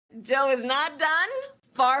Joe is not done.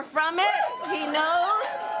 Far from it. He knows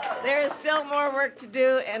there is still more work to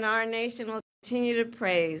do, and our nation will continue to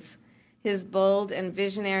praise his bold and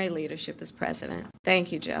visionary leadership as president.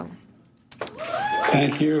 Thank you, Joe.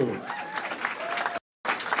 Thank you.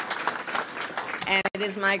 And it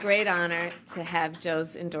is my great honor to have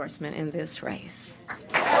Joe's endorsement in this race.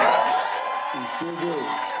 You sure do.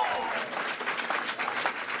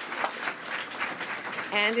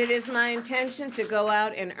 And it is my intention to go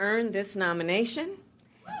out and earn this nomination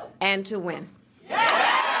and to win.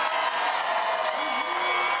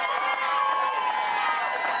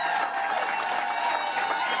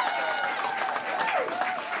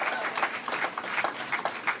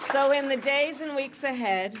 So in the days and weeks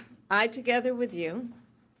ahead, I, together with you,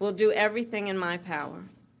 will do everything in my power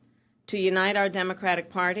to unite our Democratic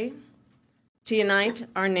Party, to unite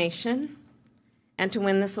our nation, and to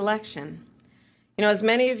win this election. You know, as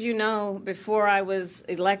many of you know, before I was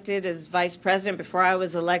elected as Vice President, before I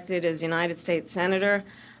was elected as United States Senator,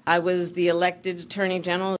 I was the elected Attorney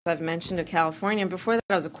General, as I've mentioned, of California, and before that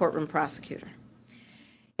I was a courtroom prosecutor.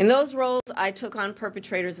 In those roles, I took on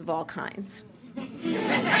perpetrators of all kinds.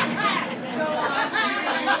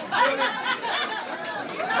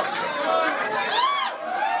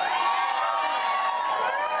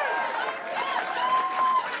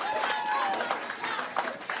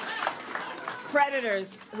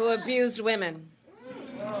 Predators who abused women,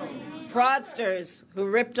 fraudsters who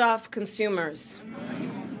ripped off consumers,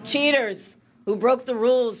 cheaters who broke the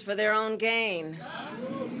rules for their own gain.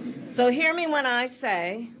 So hear me when I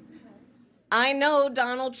say, I know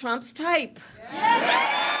Donald Trump's type.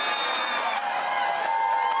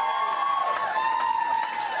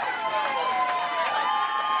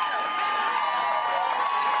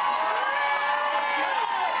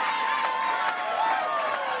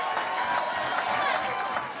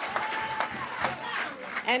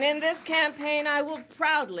 And in this campaign, I will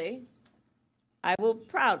proudly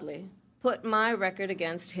put my record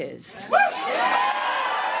against his.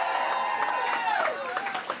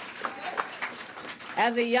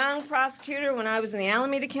 As a young prosecutor, when I was in the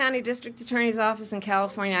Alameda County District Attorney's Office in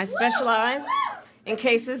California, I specialized in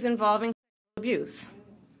cases involving sexual abuse.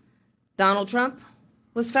 Donald Trump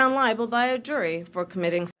was found liable by a jury for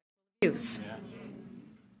committing sexual abuse.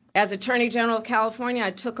 As Attorney General of California,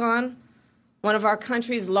 I took on one of our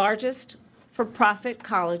country's largest for-profit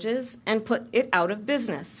colleges and put it out of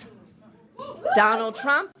business. Donald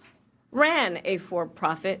Trump ran a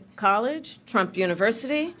for-profit college, Trump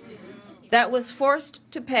University, that was forced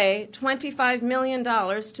to pay $25 million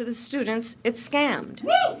to the students it scammed.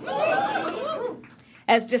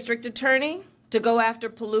 As district attorney, to go after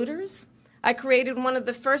polluters, I created one of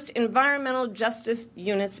the first environmental justice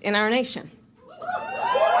units in our nation.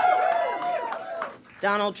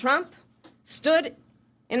 Donald Trump stood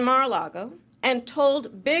in Mar-a-Lago and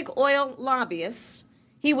told big oil lobbyists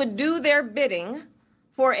he would do their bidding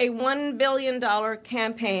for a $1 billion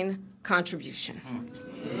campaign contribution.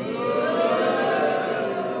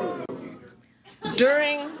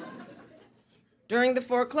 During the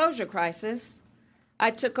foreclosure crisis,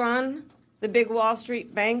 I took on the big Wall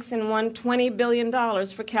Street banks and won $20 billion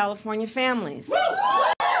for California families,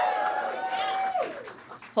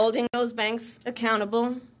 holding those banks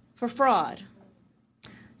accountable for fraud.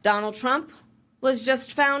 Donald Trump was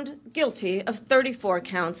just found guilty of 34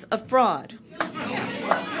 counts of fraud.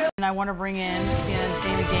 And I want to bring in CNN's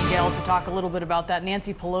Jamie Gangel to talk a little bit about that.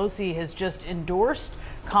 Nancy Pelosi has just endorsed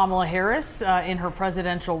Kamala Harris in her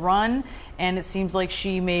presidential run, and it seems like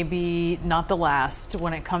she may be not the last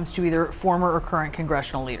when it comes to either former or current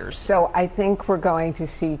congressional leaders. So I think we're going to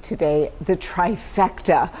see today the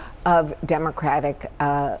trifecta of Democratic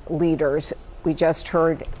leaders. We just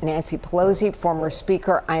heard Nancy Pelosi, former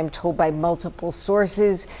speaker. I am told by multiple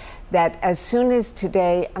sources that as soon as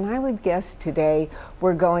today, and I would guess today,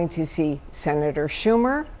 we're going to see Senator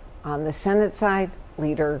Schumer on the Senate side,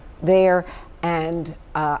 leader there, and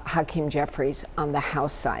Hakeem Jeffries on the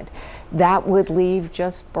House side. That would leave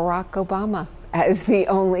just Barack Obama as the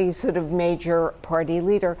only sort of major party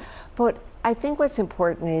leader. But I think what's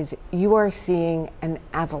important is you are seeing an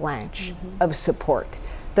avalanche of support.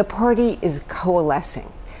 The party is coalescing.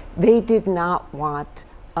 They did not want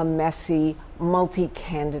a messy,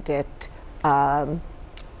 multi-candidate,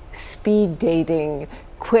 speed dating,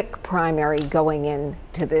 quick primary going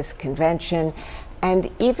into this convention. And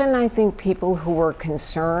even I think people who were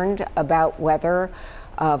concerned about whether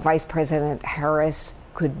Vice President Harris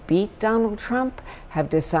could beat Donald Trump have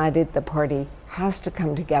decided the party has to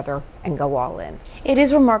come together and go all in. It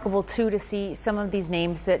is remarkable, too, to see some of these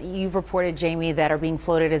names that you've reported, Jamie, that are being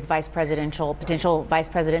floated as potential vice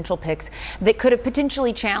presidential picks that could have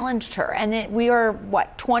potentially challenged her. And that we are,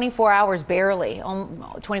 24 hours, barely,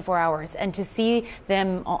 24 hours. And to see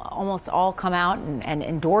them almost all come out and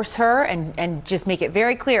endorse her and just make it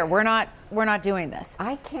very clear, we're not doing this.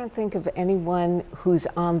 I can't think of anyone who's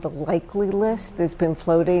on the likely list that's been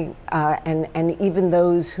floating, and even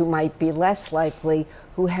those who might be less likely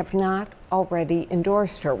who have not already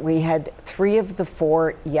endorsed her. We had 3 of the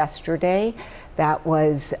 4 yesterday. That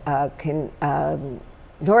was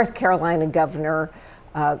North Carolina Governor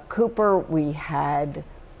Cooper. We had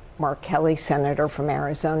Mark Kelly, Senator from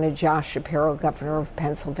Arizona, Josh Shapiro, Governor of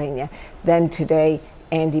Pennsylvania. Then today,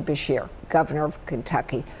 Andy Beshear, Governor of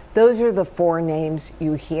Kentucky. Those are the 4 names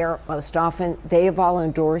you hear most often. They have all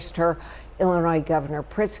endorsed her. Illinois Governor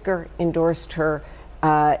Pritzker endorsed her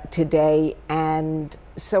today. And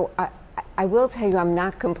so I will tell you, I'm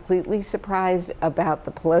not completely surprised about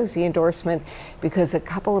the Pelosi endorsement, because a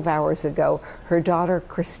couple of hours ago, her daughter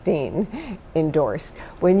Christine endorsed.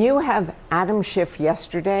 When you have Adam Schiff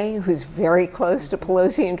yesterday, who's very close to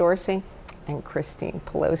Pelosi endorsing, and Christine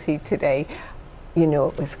Pelosi today, you knew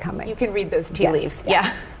it was coming. You can read those tea leaves.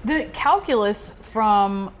 Yeah. The calculus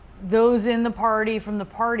from those in the party, from the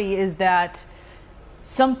party, is that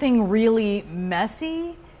something really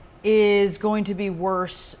messy is going to be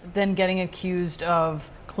worse than getting accused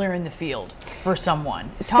of clearing the field for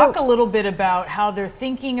someone. Talk a little bit about how they're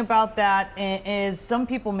thinking about that. As some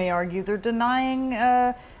people may argue, they're denying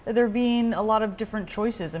there being a lot of different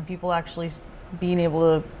choices and people actually being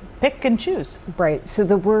able to pick and choose. Right. So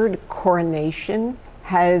the word coronation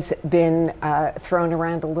has been thrown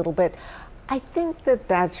around a little bit. I think that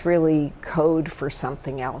that's really code for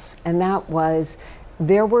something else. And that was,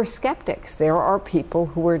 there were skeptics. There are people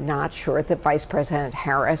who were not sure that Vice President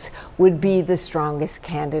Harris would be the strongest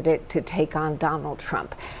candidate to take on Donald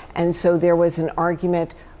Trump. And so there was an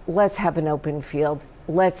argument, let's have an open field,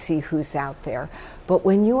 let's see who's out there. But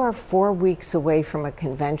when you are 4 weeks away from a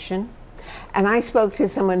convention, and I spoke to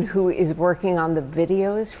someone who is working on the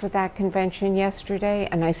videos for that convention yesterday,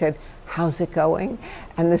 and I said, how's it going?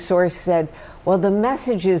 And the source said, well, the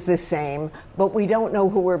message is the same, but we don't know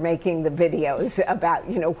who we're making the videos about,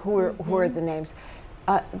 who are the names.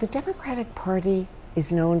 The Democratic Party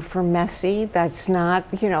is known for messy. That's not,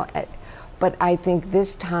 but I think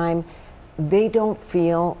this time they don't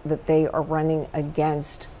feel that they are running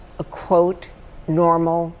against a, quote,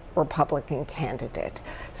 normal Republican candidate.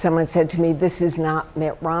 Someone said to me, this is not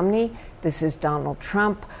Mitt Romney, this is Donald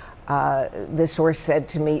Trump. The source said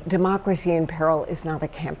to me, democracy in peril is not a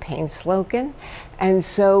campaign slogan. And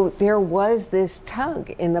so there was this tug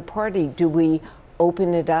in the party. Do we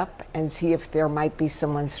open it up and see if there might be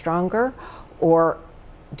someone stronger? Or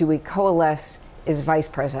do we coalesce? Is Vice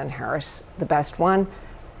President Harris the best one?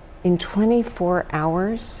 In 24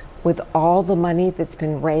 hours, with all the money that's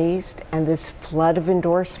been raised and this flood of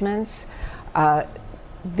endorsements,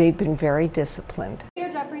 they've been very disciplined.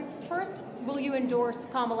 Mayor Jeffries, first, will you endorse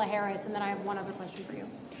Kamala Harris? And then I have one other question for you.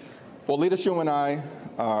 Well, Leader Schumer and I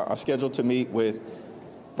are scheduled to meet with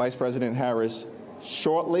Vice President Harris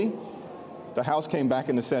shortly. The House came back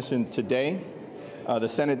into session today. The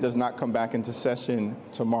Senate does not come back into session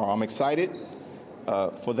tomorrow. I'm excited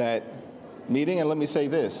for that meeting. And let me say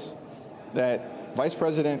this, that Vice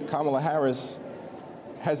President Kamala Harris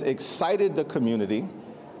has excited the community.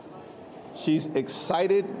 She's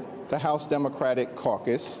excited the House Democratic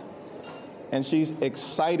Caucus, and she's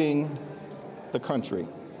exciting the country.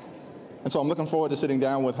 And so I'm looking forward to sitting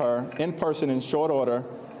down with her in person in short order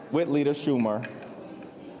with Leader Schumer,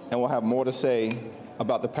 and we'll have more to say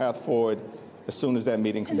about the path forward as soon as that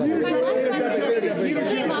meeting concludes.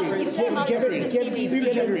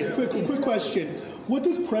 Quick question. What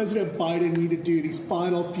does President Biden need to do these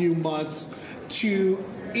final few months to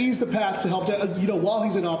ease the path to help, while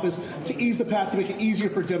he's in office, to ease the path to make it easier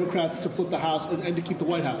for Democrats to flip the House and to keep the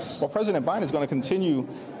White House? Well, President Biden is going to continue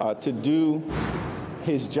to do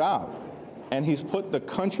his job. And he's put the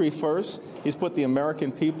country first. He's put the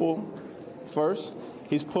American people first.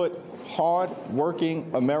 He's put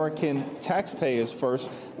hard-working American taxpayers first,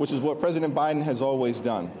 which is what President Biden has always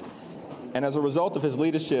done. And as a result of his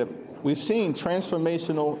leadership, we've seen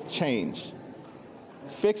transformational change,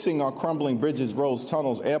 fixing our crumbling bridges, roads,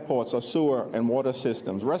 tunnels, airports, our sewer and water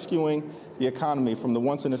systems, rescuing the economy from the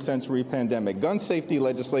once-in-a-century pandemic, gun safety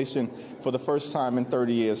legislation for the first time in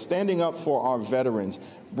 30 years, standing up for our veterans,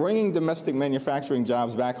 bringing domestic manufacturing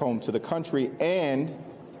jobs back home to the country, and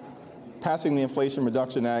passing the Inflation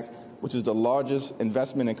Reduction Act which is the largest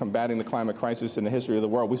investment in combating the climate crisis in the history of the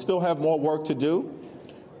world. We still have more work to do.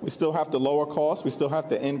 We still have to lower costs. We still have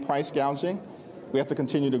to end price gouging. We have to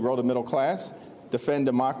continue to grow the middle class, defend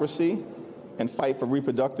democracy, and fight for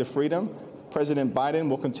reproductive freedom. President Biden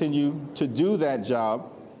will continue to do that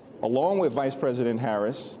job along with Vice President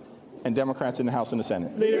Harris and Democrats in the House and the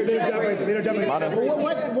Senate. This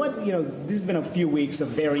has been a few weeks of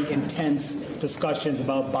very intense discussions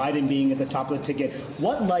about Biden being at the top of the ticket.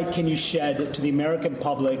 What light can you shed to the American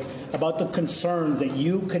public about the concerns that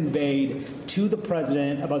you conveyed to the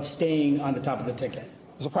president about staying on the top of the ticket?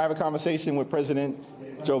 It's a private conversation with President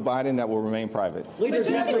Joe Biden that will remain private.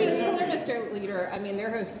 Mr. Leader, I mean,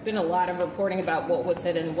 there has been a lot of reporting about what was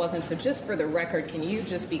said and wasn't. So just for the record, can you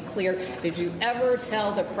just be clear? Did you ever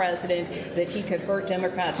tell the president that he could hurt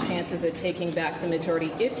Democrats' chances at taking back the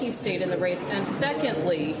majority if he stayed in the race? And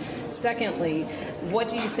secondly, what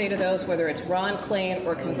do you say to those, whether it's Ron Klain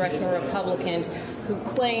or congressional Republicans, who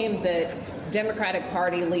claim that Democratic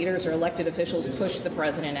Party leaders or elected officials pushed the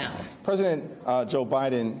president out? President Joe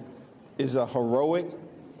Biden is a heroic,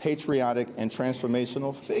 patriotic, and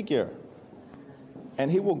transformational figure. And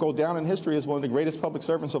he will go down in history as one of the greatest public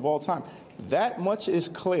servants of all time. That much is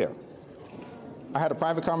clear. I had a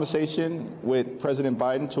private conversation with President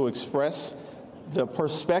Biden to express the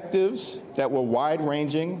perspectives that were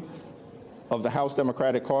wide-ranging of the House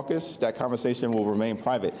Democratic Caucus. That conversation will remain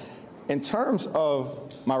private. In terms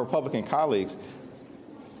of my Republican colleagues,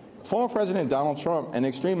 former President Donald Trump and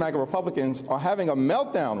extreme MAGA Republicans are having a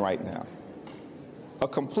meltdown right now. A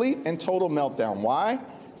complete and total meltdown. Why?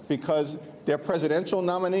 Because their presidential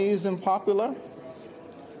nominee is unpopular.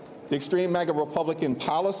 The extreme MAGA Republican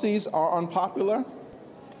policies are unpopular,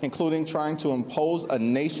 including trying to impose a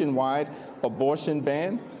nationwide abortion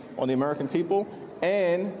ban on the American people.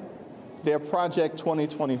 And their Project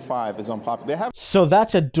 2025 is unpopular. So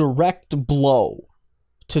that's a direct blow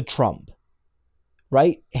to Trump,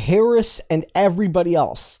 right? Harris and everybody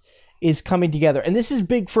else is coming together. And this is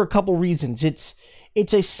big for a couple reasons.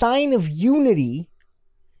 It's a sign of unity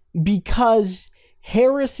because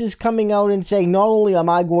Harris is coming out and saying, not only am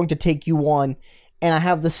I going to take you on, and I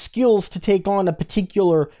have the skills to take on a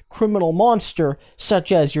particular criminal monster,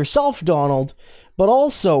 such as yourself, Donald, but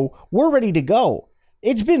also we're ready to go.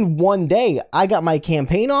 It's been one day. I got my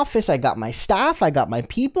campaign office, I got my staff, I got my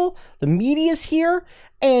people, the media's here,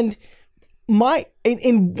 and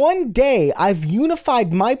in one day, I've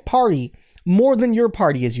unified my party more than your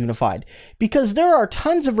party is unified. Because there are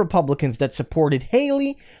tons of Republicans that supported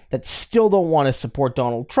Haley, that still don't want to support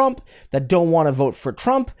Donald Trump, that don't want to vote for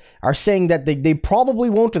Trump, are saying that they probably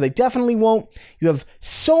won't or they definitely won't. You have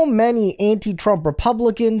so many anti-Trump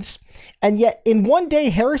Republicans, and yet in one day,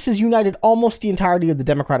 Harris has united almost the entirety of the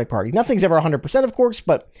Democratic Party. Nothing's ever 100%, of course,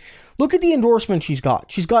 but look at the endorsement she's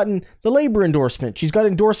got. She's gotten the labor endorsement. She's got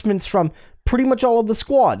endorsements from pretty much all of the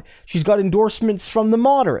squad. She's got endorsements from the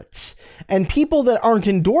moderates. And people that aren't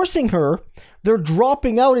endorsing her, they're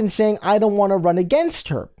dropping out and saying, I don't want to run against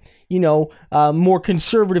her. You know, more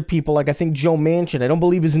conservative people, like I think Joe Manchin, I don't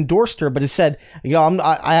believe has endorsed her, but has said, you know,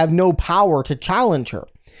 I have no power to challenge her.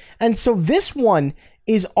 And so this one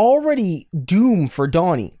is already doomed for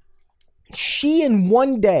Donnie. She, in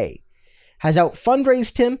one day, has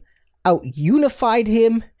out-fundraised him, out-unified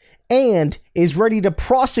him, and is ready to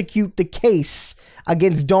prosecute the case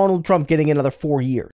against Donald Trump getting another 4 years.